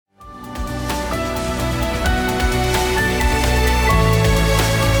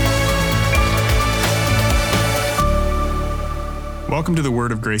Welcome to the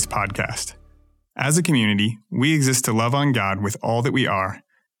Word of Grace podcast. As a community, we exist to love on God with all that we are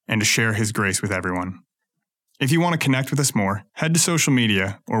and to share His grace with everyone. If you want to connect with us more, head to social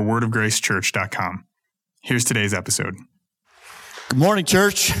media or wordofgracechurch.com. Here's today's episode. Good morning,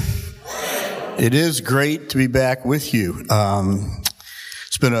 church. It is great to be back with you.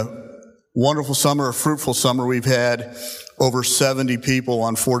 It's been a wonderful summer, a fruitful summer. We've had over 70 people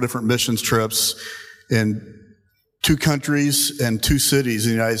on 4 different missions trips in 2 countries and 2 cities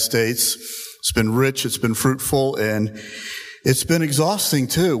in the United States. It's been rich, it's been fruitful, and it's been exhausting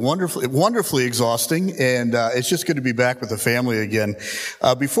too, wonderfully exhausting, and it's just good to be back with the family again.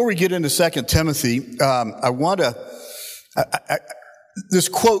 Before we get into 2 Timothy, this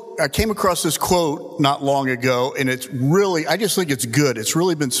quote, I came across this quote not long ago, and it's really, I just think it's good. It's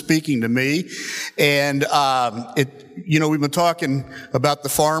really been speaking to me, and we've been talking about the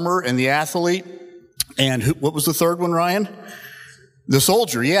farmer and the athlete, and what was the third one, Ryan? The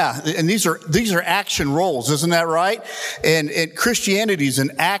soldier, yeah. And these are action roles, isn't that right? And Christianity is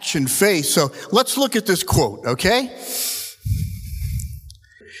an action faith. So let's look at this quote, okay?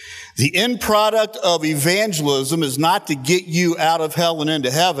 The end product of evangelism is not to get you out of hell and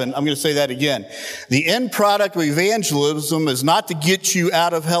into heaven. I'm going to say that again. The end product of evangelism is not to get you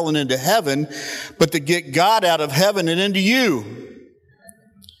out of hell and into heaven, but to get God out of heaven and into you,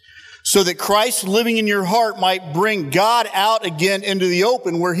 so that Christ living in your heart might bring God out again into the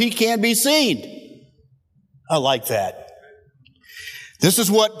open where He can be seen. I like that. This is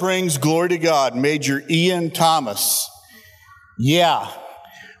what brings glory to God. Major Ian Thomas. Yeah,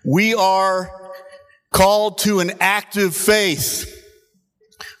 we are called to an active faith.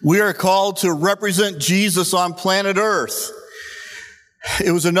 We are called to represent Jesus on planet Earth.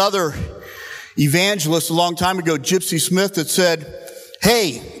 It was another evangelist a long time ago, Gypsy Smith, that said,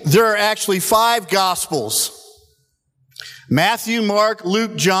 hey, there are actually 5 Gospels. Matthew, Mark,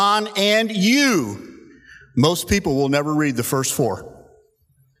 Luke, John, and you. Most people will never read the first 4.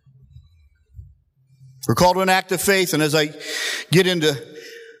 We're called to an act of faith, and as I get into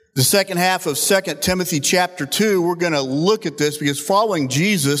the second half of 2 Timothy chapter 2, we're going to look at this because following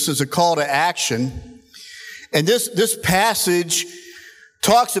Jesus is a call to action. And this passage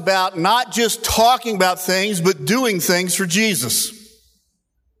talks about not just talking about things, but doing things for Jesus.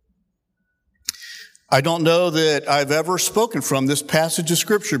 I don't know that I've ever spoken from this passage of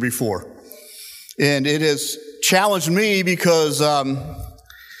Scripture before. And it has challenged me because I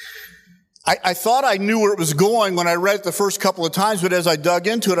thought I knew where it was going when I read it the first couple of times, but as I dug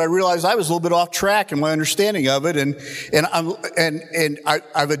into it, I realized I was a little bit off track in my understanding of it, and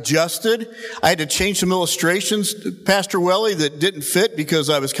I've adjusted. I had to change some illustrations, Pastor Welly, that didn't fit because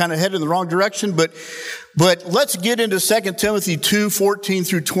I was kind of headed in the wrong direction. But let's get into 2 Timothy 2:14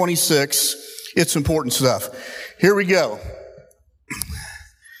 through 26. It's important stuff. Here we go.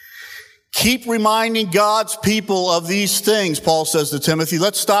 Keep reminding God's people of these things, Paul says to Timothy.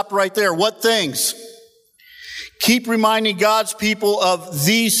 Let's stop right there. What things? Keep reminding God's people of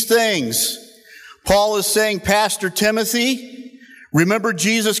these things. Paul is saying, Pastor Timothy, remember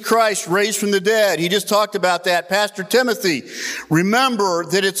Jesus Christ raised from the dead. He just talked about that. Pastor Timothy, remember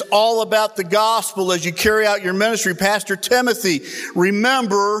that it's all about the gospel as you carry out your ministry. Pastor Timothy,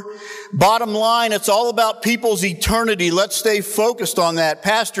 remember, bottom line, it's all about people's eternity. Let's stay focused on that.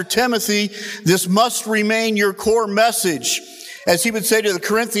 Pastor Timothy, this must remain your core message. As he would say to the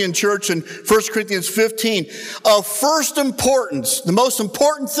Corinthian church in 1 Corinthians 15, of first importance, the most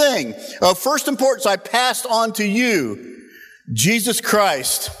important thing, of first importance I passed on to you, Jesus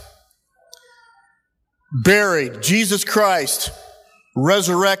Christ buried, Jesus Christ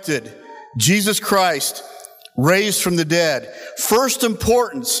resurrected, Jesus Christ raised from the dead. First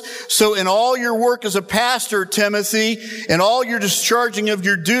importance. So in all your work as a pastor, Timothy, and all your discharging of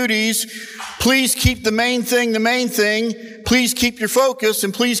your duties, please keep the main thing the main thing. Please keep your focus,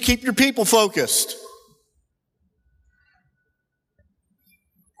 and please keep your people focused.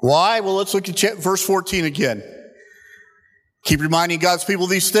 Why? Well, let's look at verse 14 again. Keep reminding God's people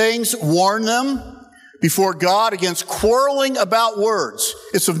these things. Warn them before God against quarreling about words.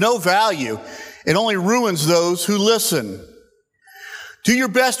 It's of no value. It only ruins those who listen. Do your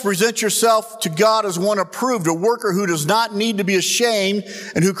best to present yourself to God as one approved, a worker who does not need to be ashamed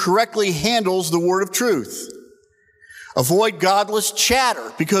and who correctly handles the word of truth. Avoid godless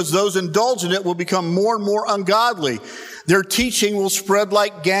chatter, because those indulge in it will become more and more ungodly. Their teaching will spread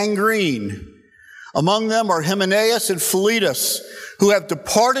like gangrene. Among them are Hymenaeus and Philetus, who have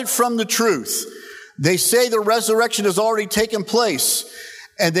departed from the truth. They say the resurrection has already taken place,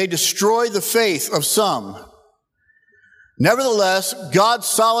 and they destroy the faith of some. Nevertheless, God's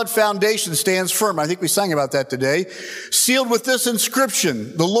solid foundation stands firm. I think we sang about that today. Sealed with this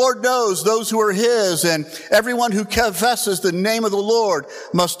inscription, the Lord knows those who are his, and everyone who confesses the name of the Lord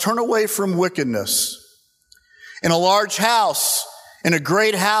must turn away from wickedness. In a large house, in a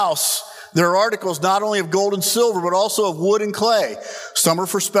great house, there are articles not only of gold and silver, but also of wood and clay. Some are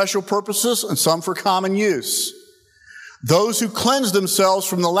for special purposes and some for common use. Those who cleanse themselves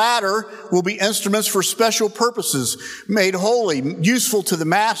from the latter will be instruments for special purposes, made holy, useful to the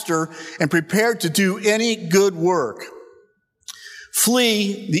master, and prepared to do any good work.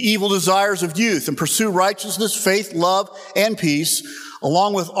 Flee the evil desires of youth and pursue righteousness, faith, love, and peace,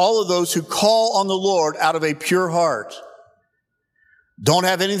 along with all of those who call on the Lord out of a pure heart. Don't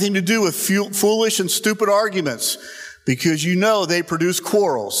have anything to do with foolish and stupid arguments, because you know they produce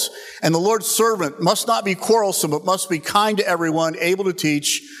quarrels. And the Lord's servant must not be quarrelsome, but must be kind to everyone, able to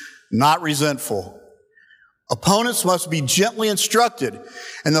teach, not resentful. Opponents must be gently instructed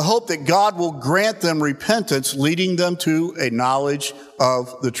in the hope that God will grant them repentance, leading them to a knowledge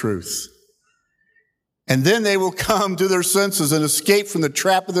of the truth. And then they will come to their senses and escape from the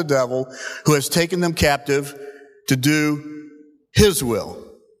trap of the devil, who has taken them captive to do his will.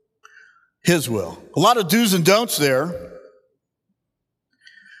 His will. A lot of do's and don'ts there.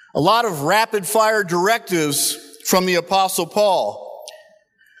 A lot of rapid fire directives from the Apostle Paul.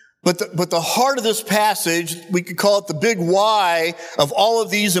 But the heart of this passage, we could call it the big why of all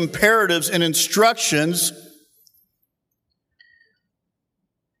of these imperatives and instructions.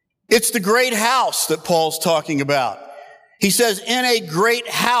 It's the great house that Paul's talking about. He says, in a great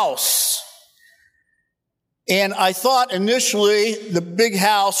house. And I thought initially the big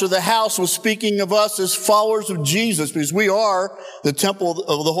house or the house was speaking of us as followers of Jesus, because we are the temple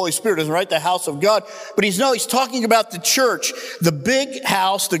of the Holy Spirit, isn't right? The house of God. But he's talking about the church. The big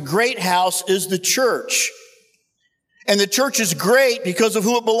house, the great house, is the church. And the church is great because of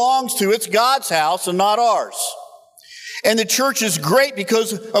who it belongs to. It's God's house and not ours. And the church is great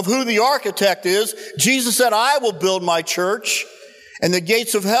because of who the architect is. Jesus said, I will build my church, and the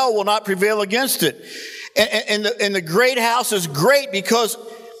gates of hell will not prevail against it. And the great house is great because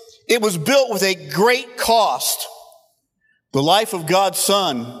it was built with a great cost. The life of God's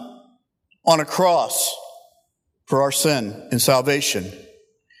Son on a cross for our sin and salvation.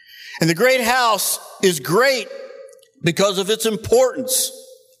 And the great house is great because of its importance.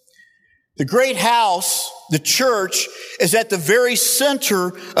 The great house, the church, is at the very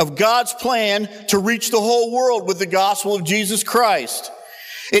center of God's plan to reach the whole world with the gospel of Jesus Christ.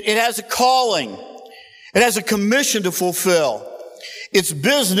 It has a calling. It has a commission to fulfill. Its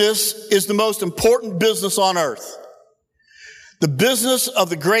business is the most important business on earth. The business of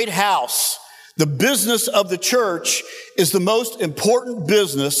the great house, the business of the church, is the most important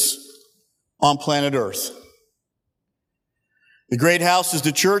business on planet Earth. The great house is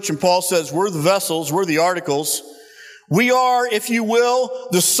the church, and Paul says we're the vessels, we're the articles. We are, if you will,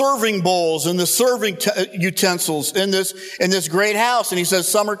 the serving bowls and the serving utensils in this great house. And he says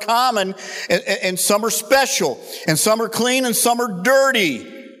some are common and some are special, and some are clean and some are dirty.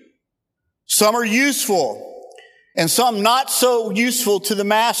 Some are useful and some not so useful to the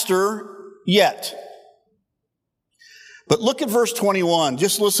master yet. But look at verse 21.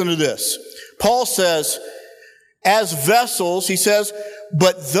 Just listen to this. Paul says, as vessels, he says,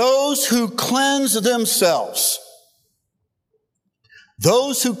 but those who cleanse themselves.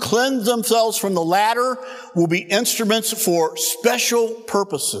 Those who cleanse themselves from the latter will be instruments for special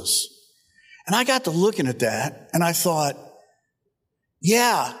purposes. And I got to looking at that, and I thought,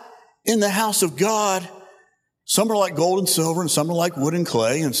 yeah, in the house of God, some are like gold and silver, and some are like wood and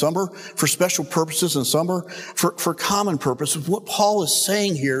clay, and some are for special purposes, and some are for common purposes. What Paul is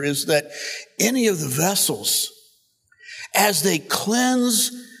saying here is that any of the vessels, as they cleanse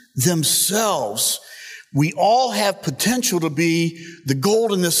themselves, we all have potential to be the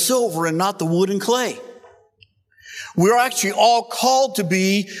gold and the silver and not the wood and clay. We're actually all called to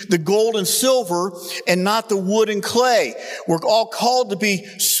be the gold and silver and not the wood and clay. We're all called to be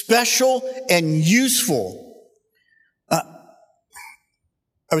special and useful. I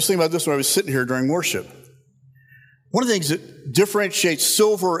was thinking about this when I was sitting here during worship. One of the things that differentiates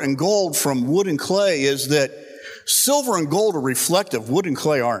silver and gold from wood and clay is that silver and gold are reflective, wood and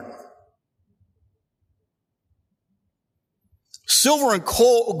clay aren't. Silver and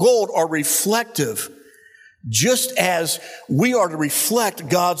gold are reflective, just as we are to reflect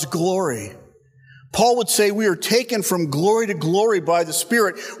God's glory. Paul would say we are taken from glory to glory by the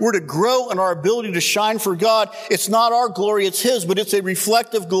Spirit. We're to grow in our ability to shine for God. It's not our glory, it's His, but it's a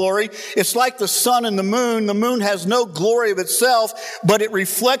reflective glory. It's like the sun and the moon. The moon has no glory of itself, but it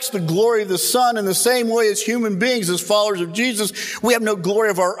reflects the glory of the sun in the same way as human beings, as followers of Jesus. We have no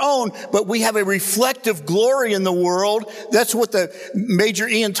glory of our own, but we have a reflective glory in the world. That's what the Major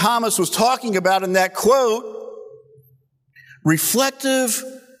Ian Thomas was talking about in that quote. Reflective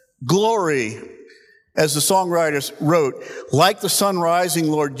glory. As the songwriters wrote, like the sun rising,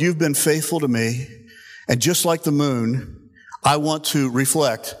 Lord, you've been faithful to me. And just like the moon, I want to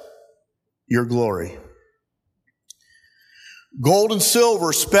reflect your glory. Gold and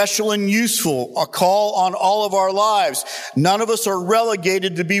silver, special and useful, a call on all of our lives. None of us are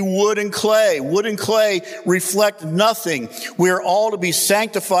relegated to be wood and clay. Wood and clay reflect nothing. We are all to be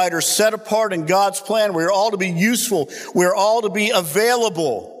sanctified or set apart in God's plan. We are all to be useful. We are all to be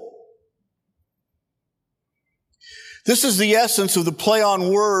available. This is the essence of the play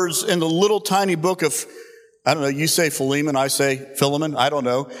on words in the little tiny book of, I don't know, you say Philemon, I say Philemon, I don't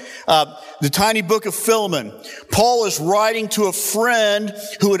know. The tiny book of Philemon. Paul is writing to a friend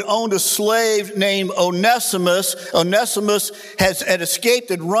who had owned a slave named Onesimus. Onesimus had escaped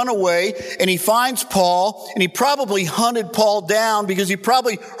and run away, and he finds Paul, and he probably hunted Paul down because he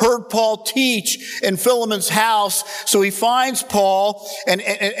probably heard Paul teach in Philemon's house. So he finds Paul, and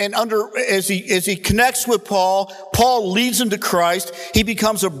as he connects with Paul, Paul leads him to Christ. He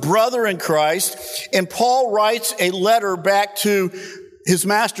becomes a brother in Christ, and Paul writes a letter back to his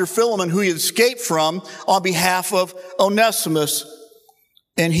master Philemon, who he had escaped from, on behalf of Onesimus.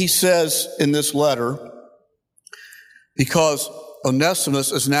 And he says in this letter, because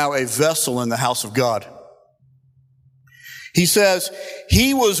Onesimus is now a vessel in the house of God, he says,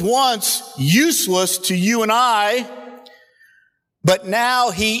 he was once useless to you and I, but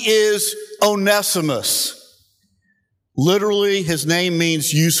now he is Onesimus. Literally, his name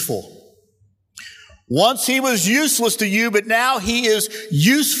means useful. Once he was useless to you, but now he is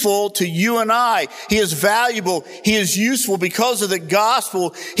useful to you and I. He is valuable. He is useful because of the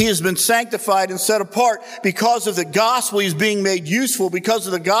gospel. He has been sanctified and set apart. Because of the gospel, he's being made useful. Because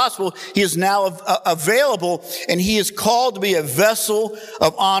of the gospel, he is now available, and he is called to be a vessel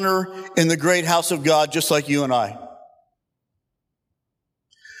of honor in the great house of God, just like you and I.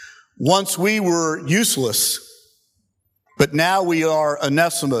 Once we were useless, but now we are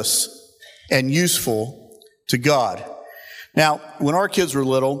Onesimus and useful to God. Now, when our kids were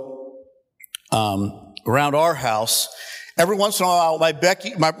little, around our house, every once in a while, my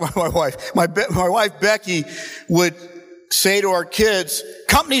wife Becky would say to our kids,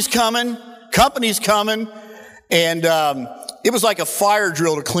 "Company's coming, and it was like a fire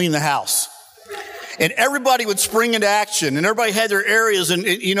drill to clean the house. And everybody would spring into action, and everybody had their areas, and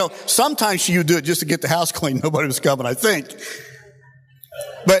sometimes she would do it just to get the house clean. Nobody was coming, I think.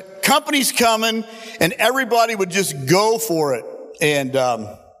 But company's coming, and everybody would just go for it. And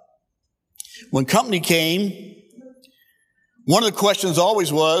when company came, one of the questions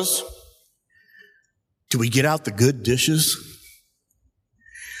always was, do we get out the good dishes?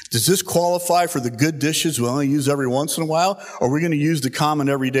 Does this qualify for the good dishes we only use every once in a while? Or are we going to use the common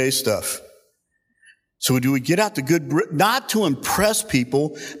everyday stuff? So do we get out the good, not to impress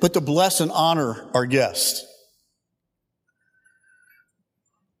people, but to bless and honor our guests?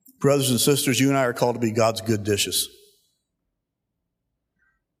 Brothers and sisters, you and I are called to be God's good dishes.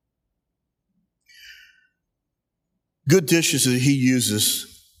 Good dishes that He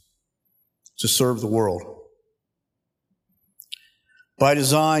uses to serve the world. By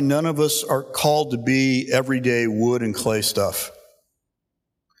design, none of us are called to be everyday wood and clay stuff.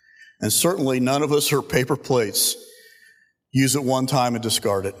 And certainly none of us are paper plates. Use it one time and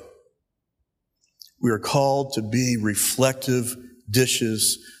discard it. We are called to be reflective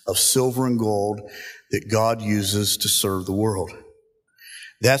dishes of silver and gold that God uses to serve the world.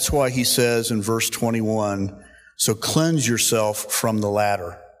 That's why He says in verse 21, so cleanse yourself from the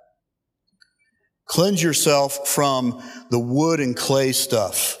latter. Cleanse yourself from the wood and clay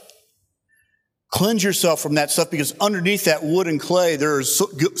stuff. Cleanse yourself from that stuff, because underneath that wood and clay, there is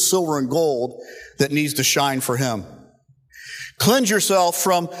silver and gold that needs to shine for Him. Cleanse yourself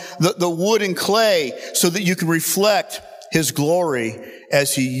from the wood and clay so that you can reflect His glory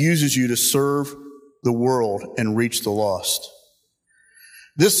as He uses you to serve the world and reach the lost.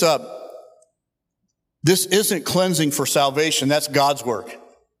 This isn't cleansing for salvation. That's God's work.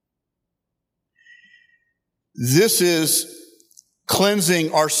 This is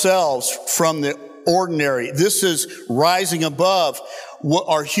cleansing ourselves from the ordinary. This is rising above what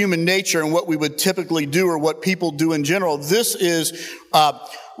our human nature and what we would typically do or what people do in general. This is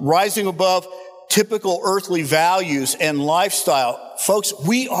rising above typical earthly values and lifestyle. Folks,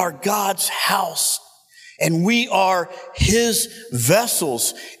 we are God's house, and we are His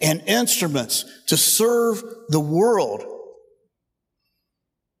vessels and instruments to serve the world.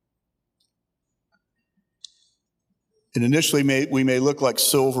 And initially, we may look like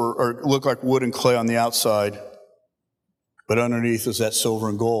silver or look like wood and clay on the outside, but underneath is that silver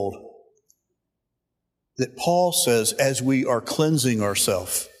and gold that Paul says, as we are cleansing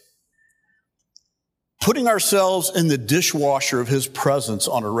ourselves, putting ourselves in the dishwasher of His presence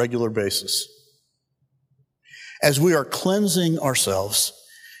on a regular basis. As we are cleansing ourselves,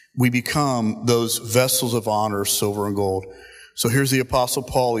 we become those vessels of honor, silver and gold. So here's the Apostle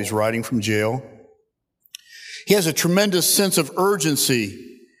Paul. He's writing from jail. He has a tremendous sense of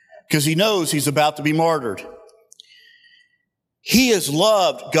urgency because he knows he's about to be martyred. He has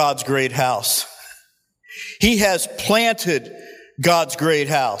loved God's great house. He has planted God's great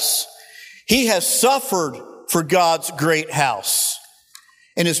house. He has suffered for God's great house.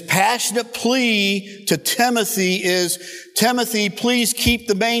 And his passionate plea to Timothy is, Timothy, please keep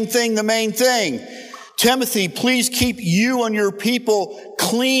the main thing the main thing. Timothy, please keep you and your people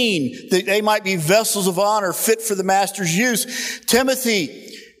clean, that they might be vessels of honor fit for the master's use.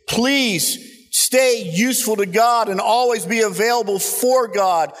 Timothy, please stay useful to God and always be available for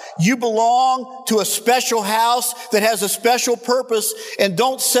God. You belong to a special house that has a special purpose, and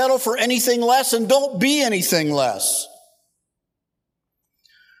don't settle for anything less and don't be anything less.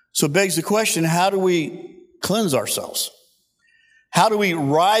 So it begs the question, how do we cleanse ourselves? How do we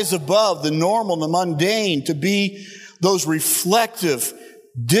rise above the normal, the mundane, to be those reflective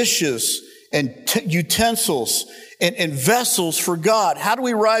dishes and utensils and vessels for God? How do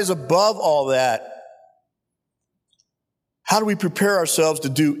we rise above all that? How do we prepare ourselves to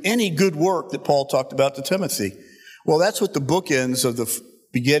do any good work that Paul talked about to Timothy? Well, that's what the bookends of the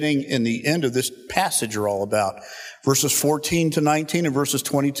beginning and the end of this passage are all about. Verses 14 to 19 and verses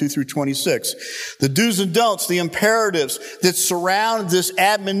 22 through 26. The do's and don'ts, the imperatives that surround this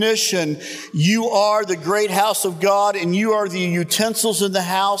admonition. You are the great house of God, and you are the utensils in the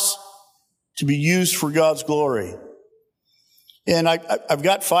house to be used for God's glory. And I've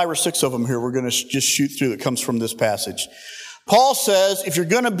got 5 or 6 of them here we're going to just shoot through that comes from this passage. Paul says, if you're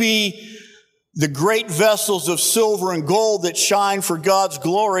going to be the great vessels of silver and gold that shine for God's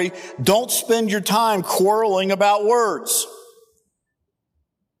glory, don't spend your time quarreling about words.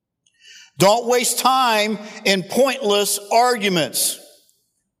 Don't waste time in pointless arguments.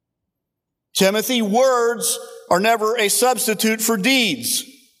 Timothy, words are never a substitute for deeds.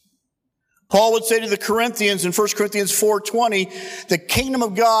 Paul would say to the Corinthians in 1 Corinthians 4:20, the kingdom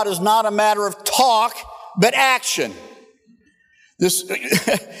of God is not a matter of talk, but action. We're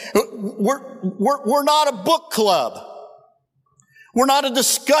not a book club. We're not a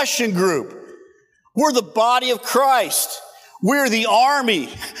discussion group. We're the body of Christ. We're the army.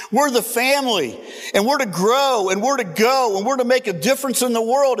 We're the family. And we're to grow, and we're to go, and we're to make a difference in the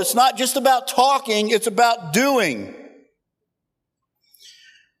world. It's not just about talking, it's about doing.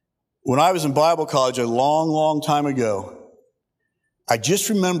 When I was in Bible college a long, long time ago, I just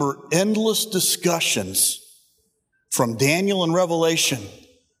remember endless discussions from Daniel and Revelation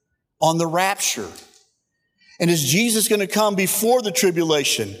on the rapture. And is Jesus going to come before the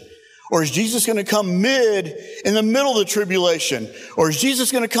tribulation? Or is Jesus going to come in the middle of the tribulation? Or is Jesus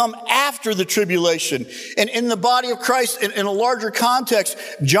going to come after the tribulation? And in the body of Christ, in a larger context,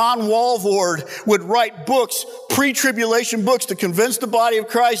 John Walvoord would write books, pre-tribulation books, to convince the body of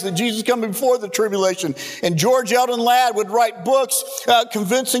Christ that Jesus is coming before the tribulation. And George Eldon Ladd would write books trying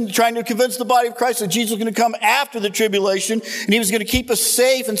to convince the body of Christ that Jesus was going to come after the tribulation, and He was going to keep us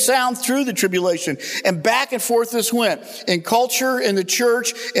safe and sound through the tribulation. And back and forth this went. In culture, in the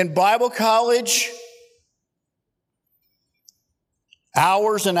church, in Bible college,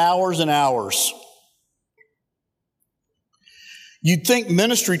 hours and hours and hours. You'd think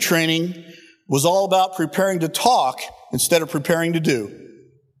ministry training was all about preparing to talk instead of preparing to do.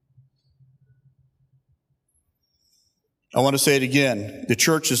 I want to say it again. The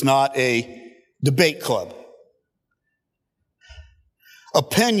church is not a debate club.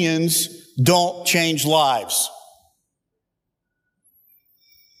 Opinions don't change lives.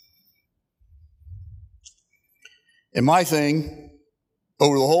 And my thing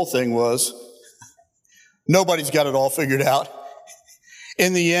over the whole thing was, nobody's got it all figured out.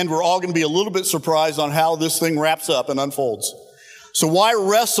 In the end, we're all going to be a little bit surprised on how this thing wraps up and unfolds. So why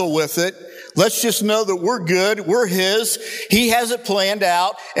wrestle with it? Let's just know that we're good. We're His. He has it planned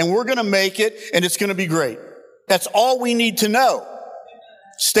out, and we're going to make it, and it's going to be great. That's all we need to know.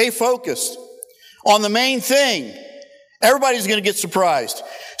 Stay focused on the main thing. Everybody's going to get surprised.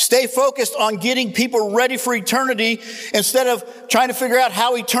 Stay focused on getting people ready for eternity instead of trying to figure out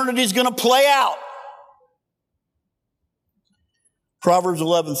how eternity is going to play out. Proverbs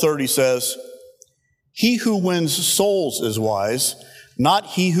 11:30 says, "He who wins souls is wise, not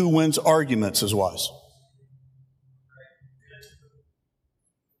he who wins arguments is wise."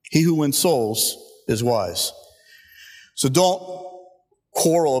 He who wins souls is wise. So don't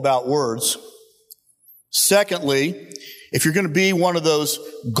quarrel about words. Secondly, if you're going to be one of those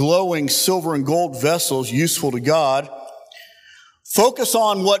glowing silver and gold vessels useful to God, focus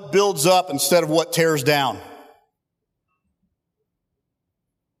on what builds up instead of what tears down.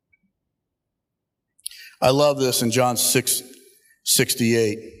 I love this in John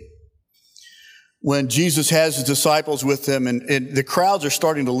 6:68. When Jesus has his disciples with him and the crowds are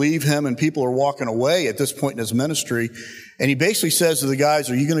starting to leave him and people are walking away at this point in his ministry, and he basically says to the guys,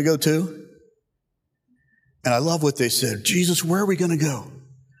 "Are you going to go too?" And I love what they said. "Jesus, where are we going to go?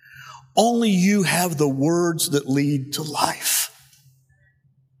 Only you have the words that lead to life."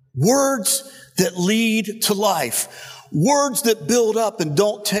 Words that lead to life. Words that build up and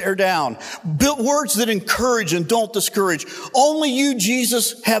don't tear down. Words that encourage and don't discourage. Only you,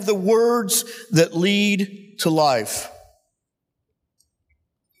 Jesus, have the words that lead to life.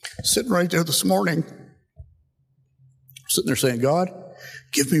 Sitting right there this morning, sitting there saying, "God,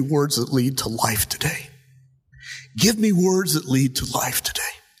 give me words that lead to life today. Give me words that lead to life today."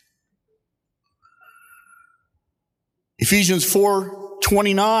 Ephesians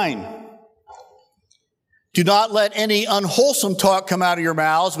 4:29. "Do not let any unwholesome talk come out of your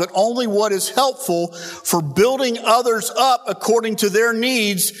mouths, but only what is helpful for building others up according to their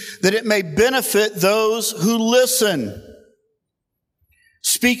needs, that it may benefit those who listen.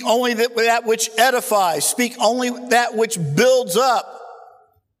 Speak only that which edifies. Speak only that which builds up."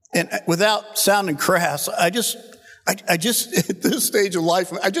 And without sounding crass, I just at this stage of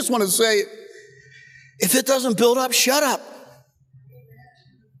life, I just want to say, if it doesn't build up, shut up.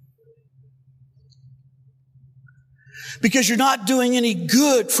 Because you're not doing any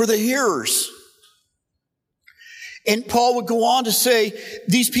good for the hearers. And Paul would go on to say,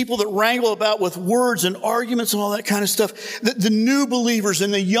 these people that wrangle about with words and arguments and all that kind of stuff, the new believers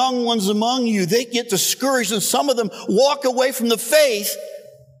and the young ones among you, they get discouraged, and some of them walk away from the faith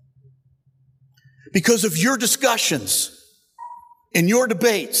because of your discussions and your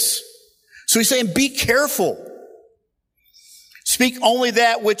debates. So he's saying, be careful. Speak only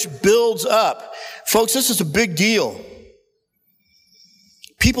that which builds up. Folks, this is a big deal.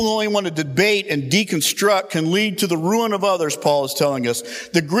 People who only want to debate and deconstruct can lead to the ruin of others, Paul is telling us.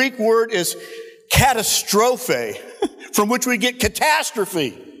 The Greek word is catastrophe, from which we get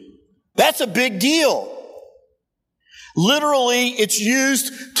catastrophe. That's a big deal. Literally, it's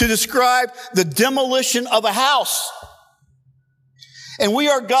used to describe the demolition of a house. And we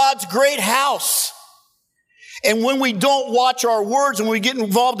are God's great house. And when we don't watch our words and we get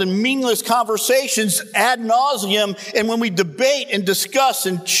involved in meaningless conversations ad nauseum, and when we debate and discuss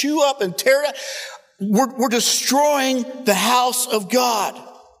and chew up and tear down, we're destroying the house of God.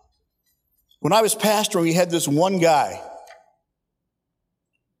 When I was pastoring, we had this one guy.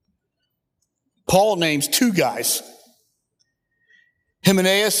 Paul names two guys,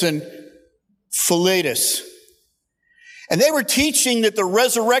 Hymenaeus and Philetus. And they were teaching that the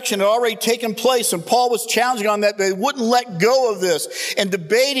resurrection had already taken place, and Paul was challenging on that. They wouldn't let go of this, and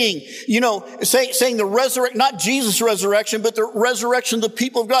debating, saying the resurrection, not Jesus' resurrection, but the resurrection of the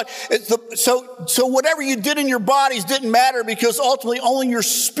people of God. So whatever you did in your bodies didn't matter, because ultimately only your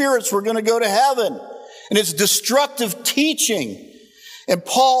spirits were going to go to heaven. And it's destructive teaching. And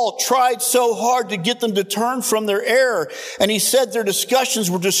Paul tried so hard to get them to turn from their error. And he said their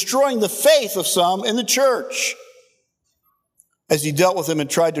discussions were destroying the faith of some in the church. As he dealt with them and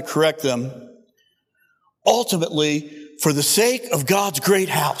tried to correct them, ultimately, for the sake of God's great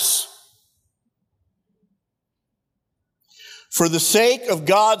house. For the sake of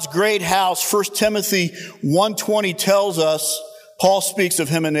God's great house, 1 Timothy 1:20 tells us, Paul speaks of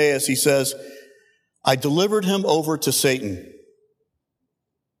Hymenaeus. He says, "I delivered him over to Satan,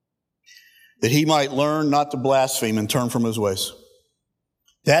 that he might learn not to blaspheme and turn from his ways."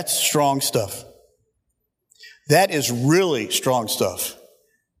 That's strong stuff. That is really strong stuff.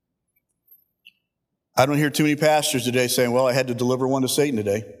 I don't hear too many pastors today saying, "Well, I had to deliver one to Satan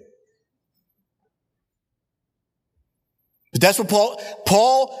today." But that's what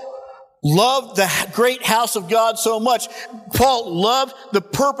Paul loved the great house of God so much. Paul loved the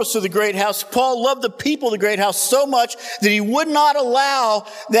purpose of the great house. Paul loved the people of the great house so much that he would not allow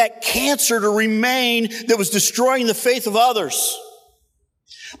that cancer to remain that was destroying the faith of others.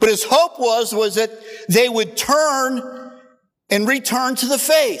 But his hope was that they would turn and return to the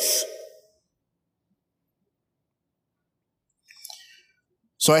faith.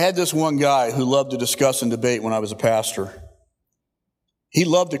 So I had this one guy who loved to discuss and debate when I was a pastor. He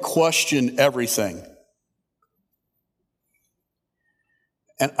loved to question everything.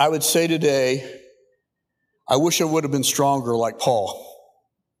 And I would say today, I wish I would have been stronger like Paul.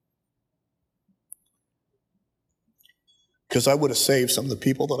 Because I would have saved some of the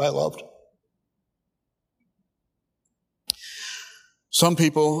people that I loved. Some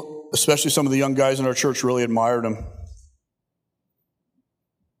people, especially some of the young guys in our church, really admired him.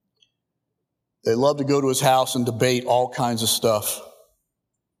 They loved to go to his house and debate all kinds of stuff.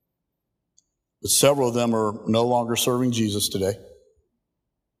 But several of them are no longer serving Jesus today.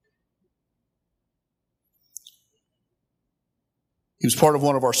 He was part of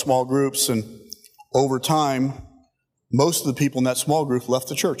one of our small groups, and over time, most of the people in that small group left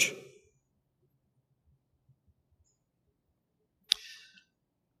the church.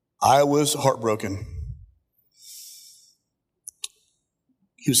 I was heartbroken.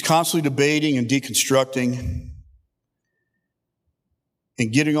 He was constantly debating and deconstructing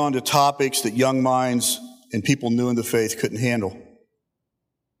and getting onto topics that young minds and people new in the faith couldn't handle.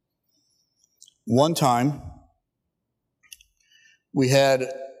 One time, we had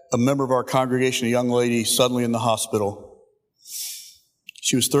a member of our congregation, a young lady, suddenly in the hospital.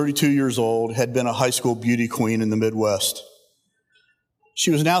 She was 32 years old, had been a high school beauty queen in the Midwest. She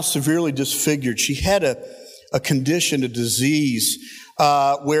was now severely disfigured. She had a condition, a disease,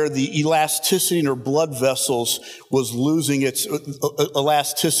 where the elasticity in her blood vessels was losing its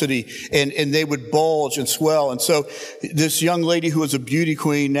elasticity, and they would bulge and swell. And so this young lady who was a beauty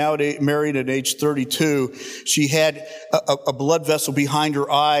queen, now married at age 32, she had a blood vessel behind her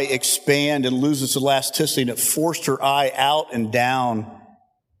eye expand and lose its elasticity, and it forced her eye out and down.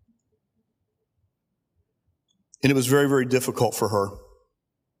 And it was very, very difficult for her.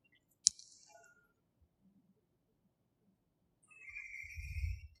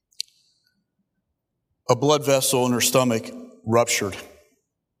 A blood vessel in her stomach ruptured.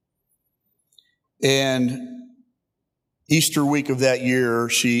 And Easter week of that year,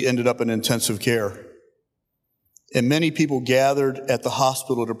 she ended up in intensive care. And many people gathered at the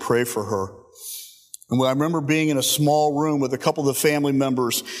hospital to pray for her. And I remember being in a small room with a couple of the family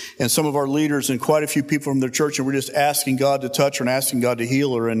members and some of our leaders and quite a few people from their church, and we're just asking God to touch her and asking God to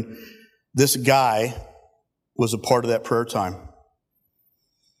heal her. And this guy was a part of that prayer time.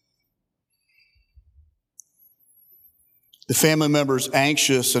 The family members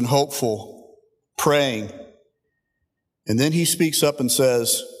anxious and hopeful, praying. And then he speaks up and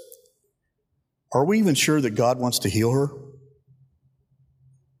says, "Are we even sure that God wants to heal her?"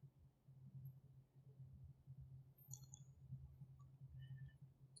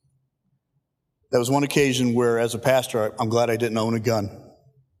 That was one occasion where, as a pastor, I'm glad I didn't own a gun.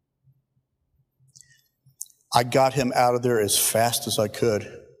 I got him out of there as fast as I could.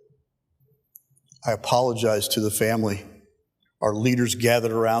 I apologized to the family. Our leaders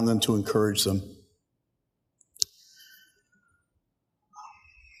gathered around them to encourage them.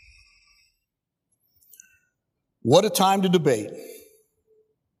 What a time to debate.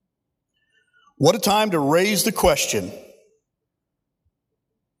 What a time to raise the question.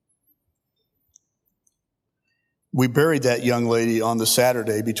 We buried that young lady on the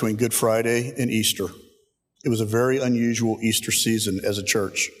Saturday between Good Friday and Easter. It was a very unusual Easter season as a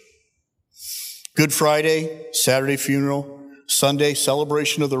church. Good Friday, Saturday funeral, Sunday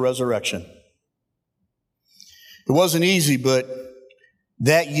celebration of the resurrection. It wasn't easy, but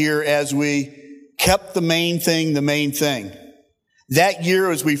that year as we kept the main thing, that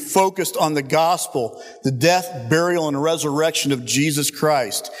year as we focused on the gospel, the death, burial, and resurrection of Jesus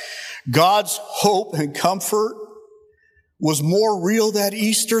Christ, God's hope and comfort was more real that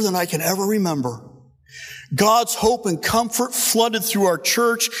Easter than I can ever remember. God's hope and comfort flooded through our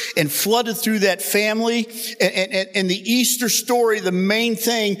church and flooded through that family. And the Easter story, the main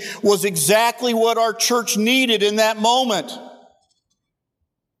thing, was exactly what our church needed in that moment.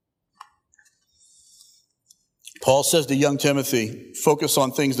 Paul says to young Timothy, focus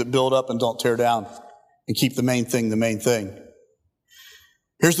on things that build up and don't tear down, and keep the main thing the main thing.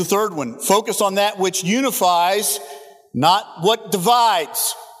 Here's the third one. Focus on that which unifies, not what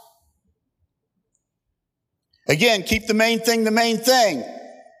divides. Again, keep the main thing the main thing.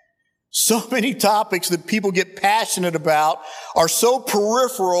 So many topics that people get passionate about are so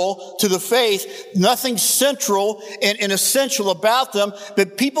peripheral to the faith, nothing central and essential about them,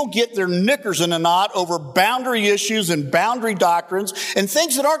 that people get their knickers in a knot over boundary issues and boundary doctrines and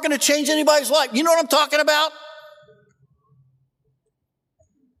things that aren't going to change anybody's life. You know what I'm talking about?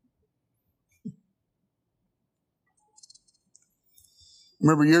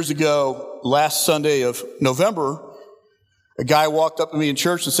 Remember years ago, last Sunday of November, a guy walked up to me in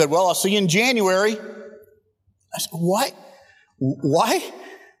church and said, well, I'll see you in January. I said, why?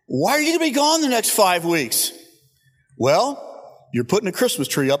 Why are you going to be gone the next 5 weeks? Well, you're putting a Christmas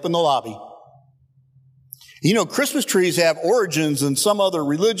tree up in the lobby. You know, Christmas trees have origins in some other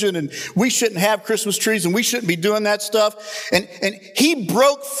religion, and we shouldn't have Christmas trees, and we shouldn't be doing that stuff. And he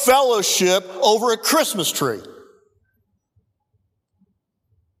broke fellowship over a Christmas tree.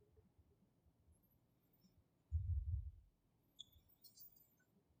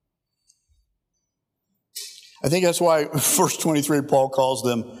 I think that's why verse 23, Paul calls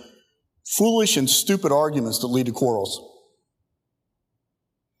them foolish and stupid arguments that lead to quarrels.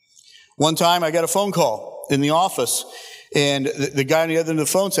 One time I got a phone call in the office, and the guy on the other end of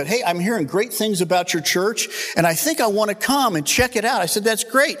the phone said, hey, I'm hearing great things about your church, and I think I want to come and check it out. I said, that's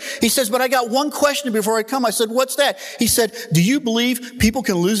great. He says, but I got one question before I come. I said, what's that? He said, do you believe people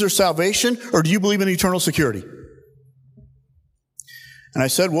can lose their salvation, or do you believe in eternal security? And I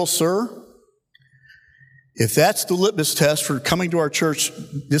said, well, sir, if that's the litmus test for coming to our church,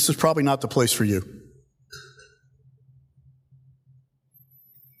 this is probably not the place for you.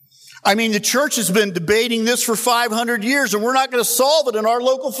 I mean, the church has been debating this for 500 years, and we're not going to solve it in our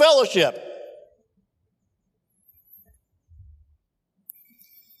local fellowship.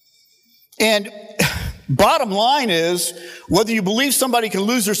 And bottom line is, whether you believe somebody can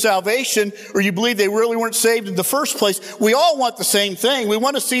lose their salvation or you believe they really weren't saved in the first place, we all want the same thing. We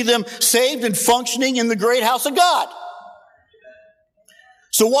want to see them saved and functioning in the great house of God.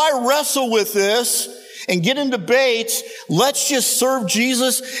 So why wrestle with this and get in debates? Let's just serve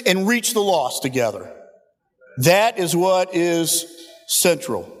Jesus and reach the lost together. That is what is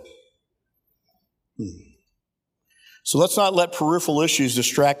central. So let's not let peripheral issues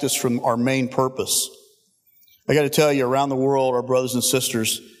distract us from our main purpose. I got to tell you, around the world, our brothers and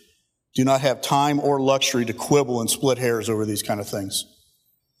sisters do not have time or luxury to quibble and split hairs over these kind of things.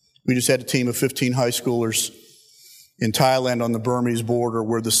 We just had a team of 15 high schoolers in Thailand on the Burmese border,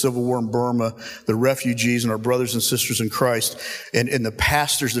 where the civil war in Burma, the refugees and our brothers and sisters in Christ, and the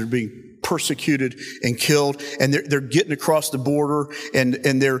pastors that are being persecuted and killed, and they're getting across the border, and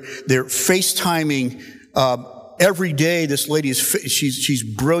they're FaceTiming every day. This lady she's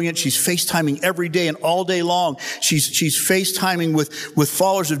brilliant. She's FaceTiming every day and all day long. She's FaceTiming with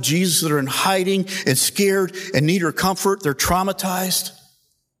followers of Jesus that are in hiding and scared and need her comfort. They're traumatized.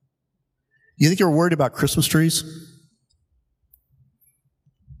 You think you're worried about Christmas trees?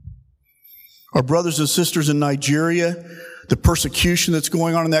 Our brothers and sisters in Nigeria, the persecution that's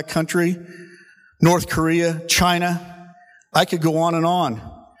going on in that country, North Korea, China, I could go on and on. Do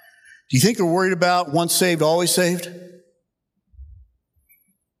you think they're worried about once saved, always saved? It's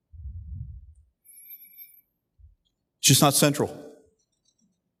just not central.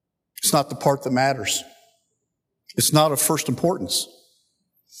 It's not the part that matters. It's not of first importance.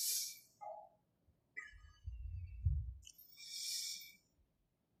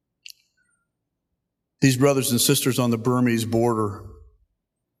 These brothers and sisters on the Burmese border,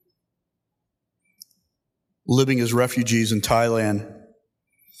 living as refugees in Thailand,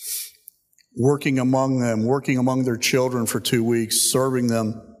 working among them, working among their children for 2 weeks, serving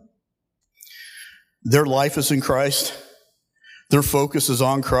them. Their life is in Christ. Their focus is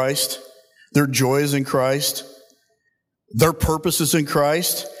on Christ. Their joy is in Christ. Their purpose is in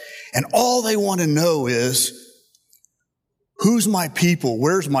Christ. And all they want to know is, who's my people?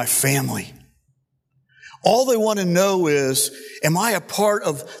 Where's my family? All they want to know is, am I a part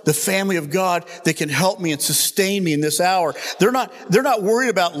of the family of God that can help me and sustain me in this hour? They're not worried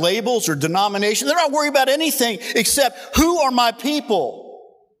about labels or denomination. They're not worried about anything except, who are my people?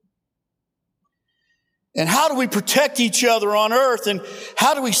 And how do we protect each other on earth? And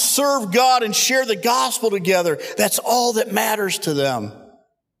how do we serve God and share the gospel together? That's all that matters to them.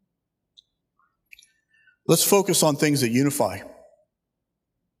 Let's focus on things that unify,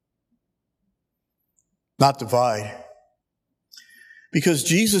 not divide. Because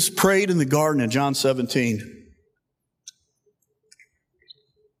Jesus prayed in the garden in John 17.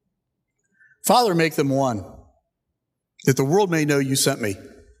 Father, make them one, that the world may know you sent me.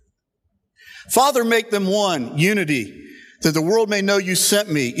 Father, make them one, unity, that the world may know you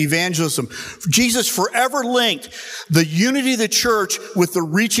sent me, evangelism. Jesus forever linked the unity of the church with the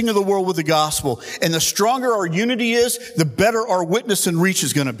reaching of the world with the gospel. And the stronger our unity is, the better our witness and reach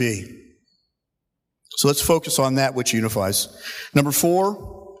is going to be. So let's focus on that which unifies. Number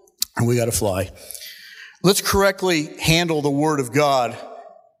 4, and we got to fly. Let's correctly handle the word of God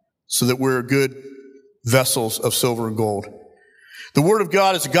so that we're good vessels of silver and gold. The Word of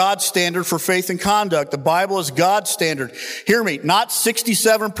God is God's standard for faith and conduct. The Bible is God's standard. Hear me, not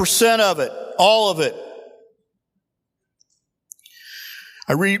 67% of it, all of it.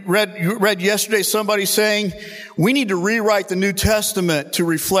 I read yesterday somebody saying, we need to rewrite the New Testament to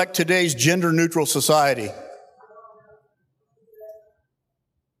reflect today's gender-neutral society.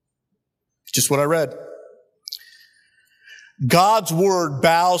 Just what I read. God's Word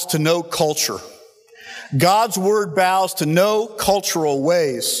bows to no culture. God's Word bows to no cultural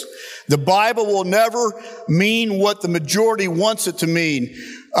ways. The Bible will never mean what the majority wants it to mean.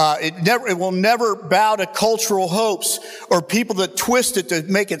 It will never bow to cultural hopes or people that twist it to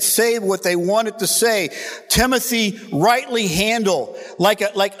make it say what they want it to say. Timothy, rightly handle, like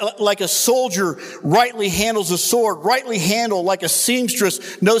a soldier rightly handles a sword, rightly handle like a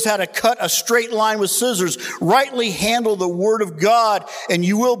seamstress knows how to cut a straight line with scissors. Rightly handle the Word of God and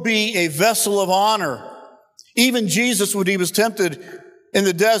you will be a vessel of honor. Even Jesus, when he was tempted in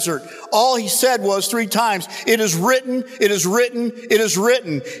the desert, all he said was 3 times, it is written, it is written, it is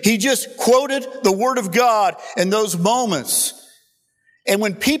written. He just quoted the Word of God in those moments. And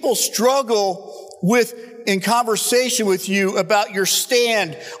when people struggle in conversation with you about your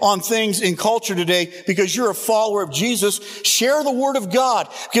stand on things in culture today because you're a follower of Jesus, share the Word of God.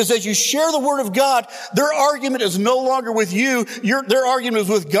 Because as you share the Word of God, their argument is no longer with you. Their argument is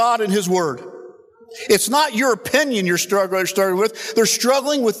with God and His Word. It's not your opinion you're struggling with. They're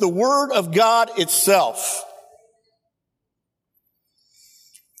struggling with the Word of God itself.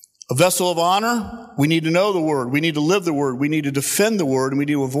 A vessel of honor, we need to know the Word. We need to live the Word. We need to defend the Word, and we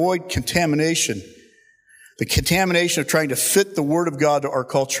need to avoid contamination. The contamination of trying to fit the Word of God to our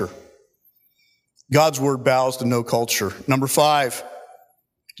culture. God's Word bows to no culture. Number 5,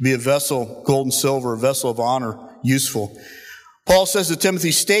 to be a vessel, gold and silver, a vessel of honor, useful. Paul says to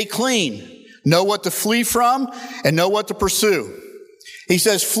Timothy, stay clean. Know what to flee from and know what to pursue. He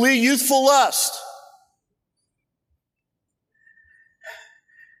says, flee youthful lust.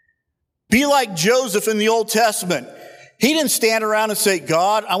 Be like Joseph in the Old Testament. He didn't stand around and say,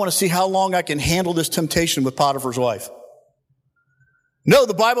 God, I want to see how long I can handle this temptation with Potiphar's wife. No,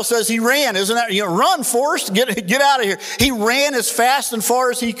 the Bible says he ran, isn't that? Run, Forrest, get out of here. He ran as fast and far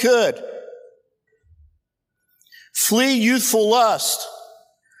as he could. Flee youthful lust.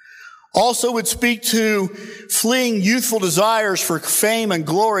 Also would speak to fleeing youthful desires for fame and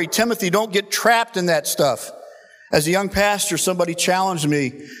glory. Timothy, don't get trapped in that stuff. As a young pastor, somebody challenged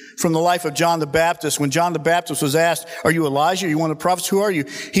me from the life of John the Baptist. When John the Baptist was asked, are you Elijah? Are you one of the prophets? Who are you?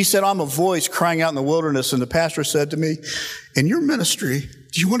 He said, I'm a voice crying out in the wilderness. And the pastor said to me, in your ministry,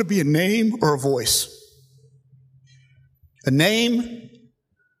 do you want to be a name or a voice? A name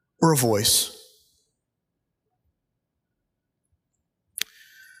or a voice?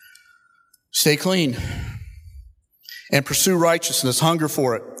 Stay clean and pursue righteousness, hunger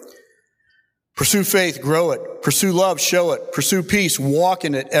for it. Pursue faith, grow it. Pursue love, show it. Pursue peace, walk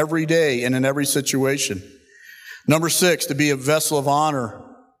in it every day and in every situation. Number 6, to be a vessel of honor,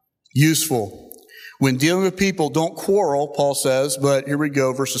 useful. When dealing with people, don't quarrel, Paul says, but here we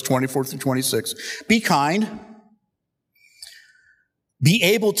go, verses 24 through 26. Be kind. Be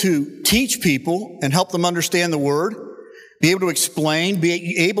able to teach people and help them understand the Word. Be able to explain,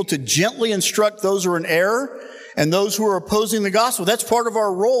 be able to gently instruct those who are in error and those who are opposing the gospel. That's part of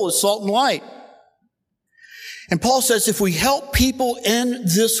our role as salt and light. And Paul says if we help people in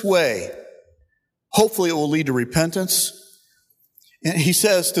this way, hopefully it will lead to repentance. And he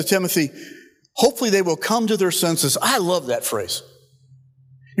says to Timothy, hopefully they will come to their senses. I love that phrase.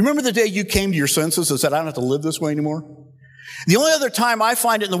 You remember the day you came to your senses and said, I don't have to live this way anymore? The only other time I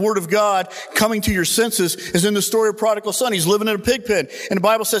find it in the Word of God coming to your senses is in the story of prodigal son. He's living in a pig pen. And the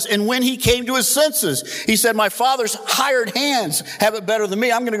Bible says, and when he came to his senses, he said, my father's hired hands have it better than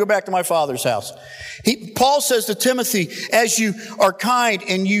me. I'm going to go back to my father's house. Paul says to Timothy, as you are kind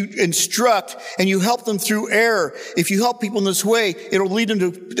and you instruct and you help them through error, if you help people in this way, it'll lead them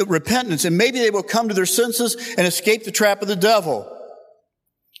to repentance. And maybe they will come to their senses and escape the trap of the devil.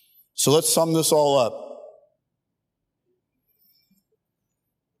 So let's sum this all up.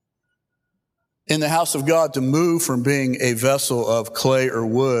 In the house of God, to move from being a vessel of clay or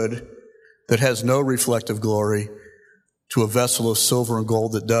wood that has no reflective glory to a vessel of silver and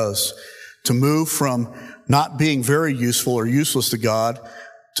gold that does. To move from not being very useful or useless to God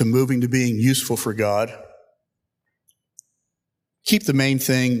to moving to being useful for God. Keep the main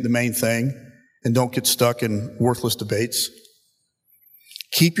thing, and don't get stuck in worthless debates.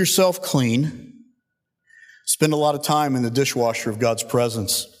 Keep yourself clean. Spend a lot of time in the dishwasher of God's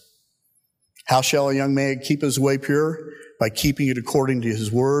presence. How shall a young man keep his way pure? By keeping it according to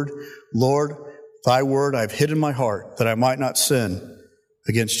his word. Lord, Thy word I have hid in my heart, that I might not sin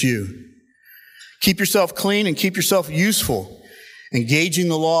against you. Keep yourself clean and keep yourself useful, engaging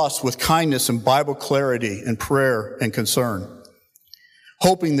the lost with kindness and Bible clarity and prayer and concern,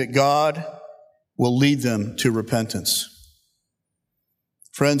 hoping that God will lead them to repentance.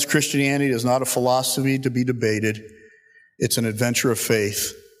 Friends, Christianity is not a philosophy to be debated. It's an adventure of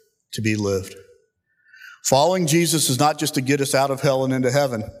faith to be lived. Following Jesus is not just to get us out of hell and into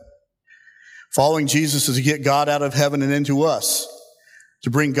heaven. Following Jesus is to get God out of heaven and into us, to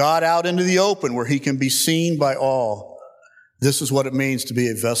bring God out into the open where he can be seen by all. This is what it means to be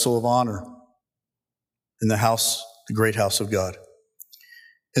a vessel of honor in the house, the great house of God.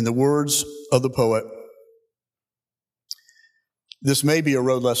 In the words of the poet, this may be a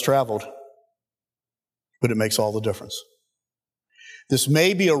road less traveled, but it makes all the difference. This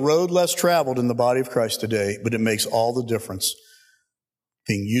may be a road less traveled in the body of Christ today, but it makes all the difference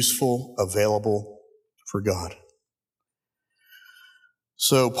being useful, available for God.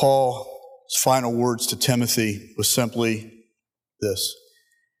 So Paul's final words to Timothy was simply this: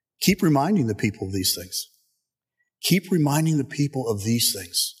 keep reminding the people of these things. Keep reminding the people of these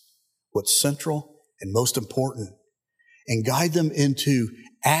things, what's central and most important, and guide them into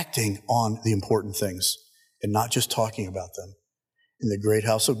acting on the important things and not just talking about them. And the great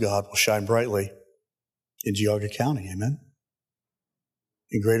house of God will shine brightly in Geauga County. Amen.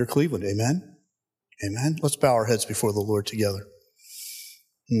 In Greater Cleveland. Amen. Amen. Let's bow our heads before the Lord together.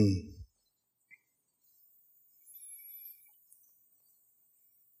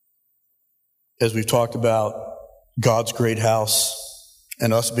 As we've talked about God's great house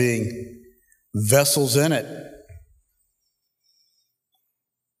and us being vessels in it,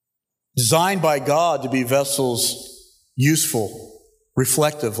 designed by God to be vessels useful,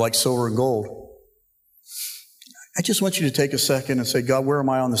 reflective like silver and gold. I just want you to take a second and say, God, where am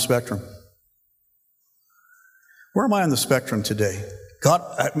I on the spectrum? Where am I on the spectrum today?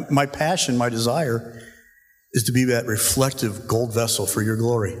 God, my passion, my desire is to be that reflective gold vessel for your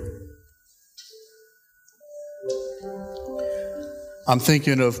glory. I'm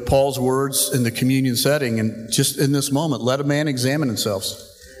thinking of Paul's words in the communion setting, and just in this moment, let a man examine himself.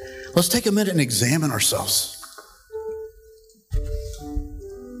 Let's take a minute and examine ourselves.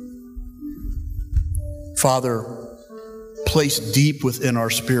 Father, place deep within our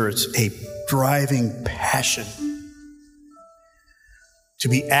spirits a driving passion to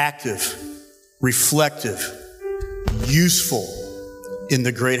be active, reflective, useful in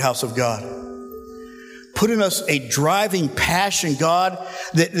the great house of God. Put in us a driving passion, God,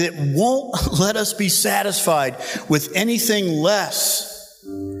 that won't let us be satisfied with anything less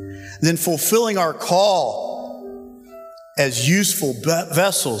than fulfilling our call as useful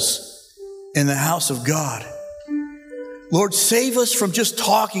vessels in the house of God. Lord, save us from just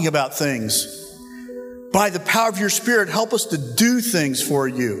talking about things. By the power of your Spirit, help us to do things for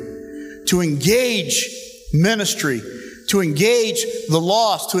you, to engage ministry, to engage the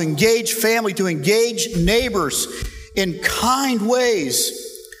lost, to engage family, to engage neighbors in kind ways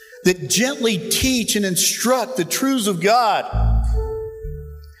that gently teach and instruct the truths of God.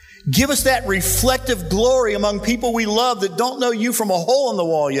 Give us that reflective glory among people we love that don't know you from a hole in the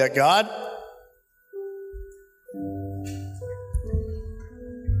wall yet, God.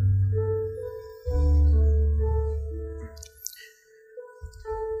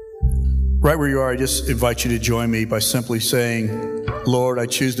 Right where you are, I just invite you to join me by simply saying, Lord, I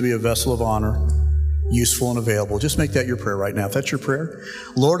choose to be a vessel of honor, useful and available. Just make that your prayer right now. If that's your prayer,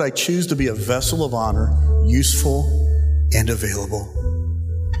 Lord, I choose to be a vessel of honor, useful and available.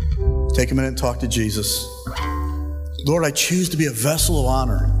 Take a minute and talk to Jesus. Lord, I choose to be a vessel of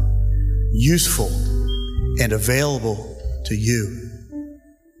honor, useful and available to you.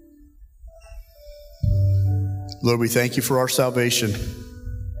 Lord, we thank you for our salvation.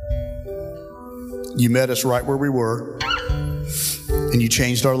 You met us right where we were, and you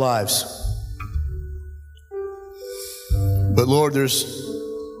changed our lives. But Lord, there's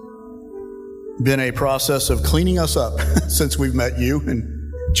been a process of cleaning us up since we've met you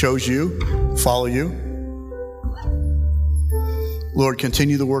and chose you, follow you. Lord,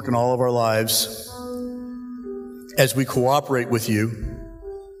 continue the work in all of our lives as we cooperate with you,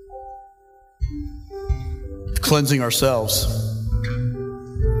 cleansing ourselves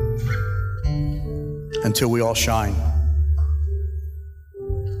until we all shine.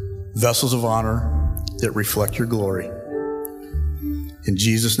 Vessels of honor that reflect your glory. In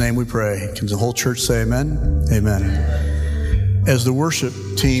Jesus' name we pray. Can the whole church say amen? Amen. As the worship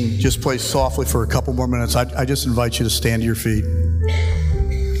team just plays softly for a couple more minutes, I just invite you to stand to your feet.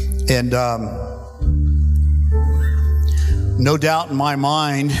 And no doubt in my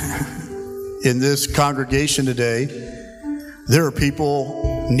mind, in this congregation today, there are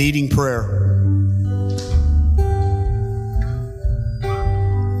people needing prayer.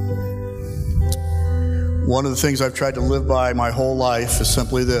 One of the things I've tried to live by my whole life is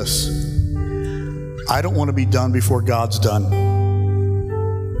simply this: I don't want to be done before God's done.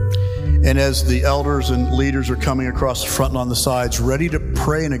 And as the elders and leaders are coming across the front and on the sides, ready to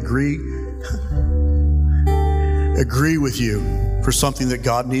pray and agree with you for something that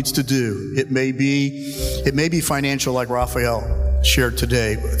God needs to do. It may be financial, like Raphael shared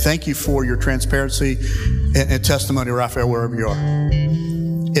today. Thank you for your transparency and testimony, Raphael, wherever you are.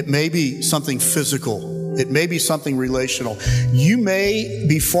 It may be something physical. It may be something relational. You may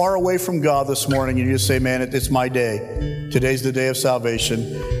be far away from God this morning and you just say, man, it's my day. Today's the day of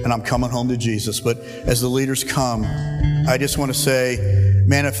salvation and I'm coming home to Jesus. But as the leaders come, I just want to say,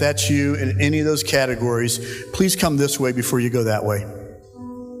 man, if that's you in any of those categories, please come this way before you go that way.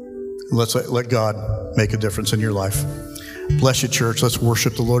 Let's let God make a difference in your life. Bless you, church. Let's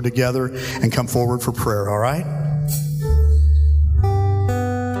worship the Lord together and come forward for prayer, all right?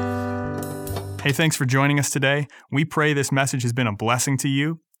 Hey, thanks for joining us today. We pray this message has been a blessing to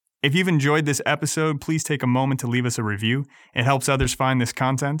you. If you've enjoyed this episode, please take a moment to leave us a review. It helps others find this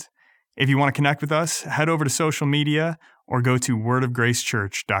content. If you want to connect with us, head over to social media or go to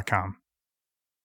wordofgracechurch.com.